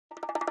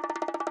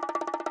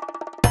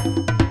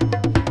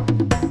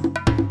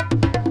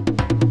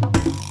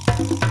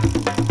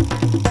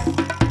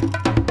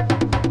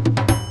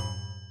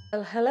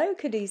Well, hello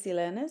Cadeasy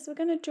learners. We're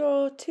going to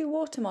draw two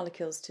water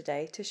molecules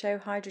today to show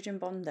hydrogen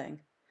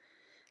bonding.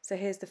 So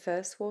here's the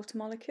first water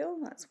molecule.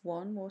 That's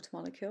one water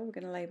molecule. We're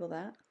going to label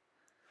that.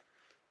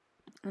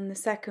 And the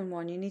second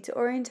one, you need to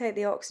orientate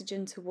the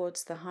oxygen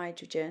towards the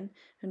hydrogen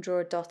and draw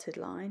a dotted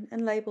line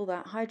and label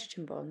that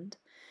hydrogen bond.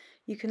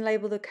 You can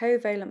label the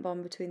covalent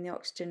bond between the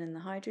oxygen and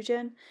the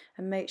hydrogen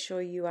and make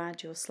sure you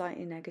add your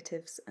slightly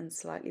negatives and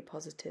slightly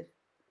positive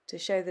to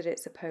show that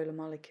it's a polar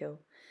molecule.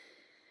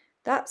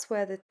 That's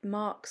where the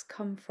marks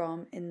come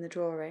from in the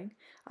drawing.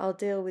 I'll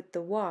deal with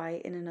the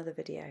why in another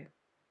video.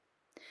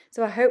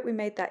 So I hope we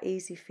made that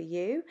easy for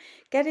you.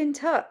 Get in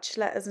touch,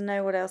 let us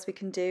know what else we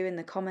can do in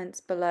the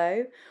comments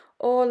below,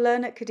 or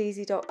learn at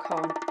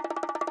Cadeasy.com.